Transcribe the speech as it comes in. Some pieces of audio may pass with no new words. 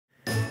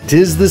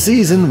'Tis the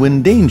season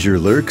when danger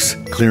lurks,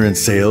 clearance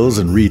sales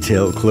and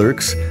retail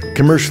clerks.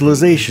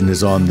 Commercialization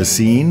is on the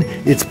scene.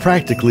 It's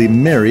practically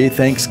merry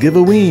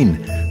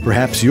Thanksgiving.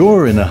 Perhaps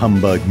you're in a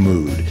humbug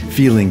mood,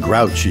 feeling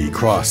grouchy,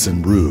 cross,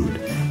 and rude.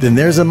 Then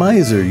there's a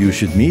miser you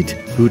should meet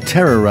who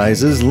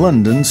terrorizes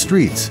London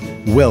streets.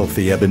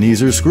 Wealthy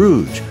Ebenezer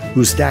Scrooge,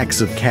 whose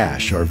stacks of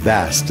cash are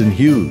vast and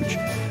huge.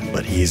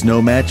 But he's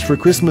no match for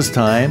Christmas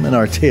time and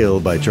our tale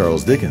by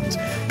Charles Dickens.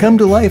 Come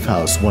to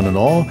LifeHouse, one and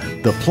all,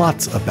 the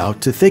plot's about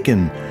to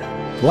thicken.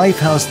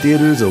 LifeHouse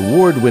Theater's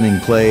award-winning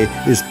play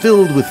is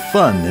filled with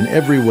fun in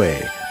every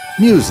way.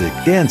 Music,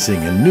 dancing,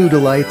 and new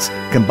delights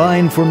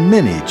combine for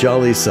many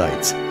jolly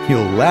sights.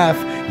 You'll laugh,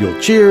 you'll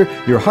cheer,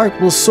 your heart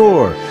will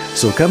soar.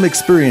 So come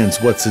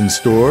experience what's in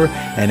store,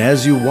 and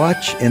as you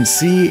watch and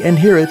see and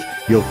hear it,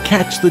 you'll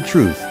catch the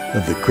truth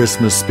of the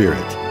Christmas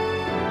spirit.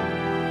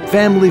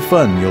 Family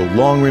fun you'll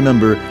long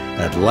remember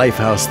at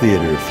LifeHouse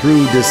Theater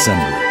through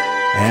December.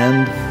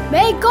 And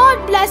may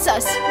God bless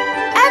us,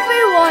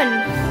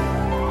 everyone!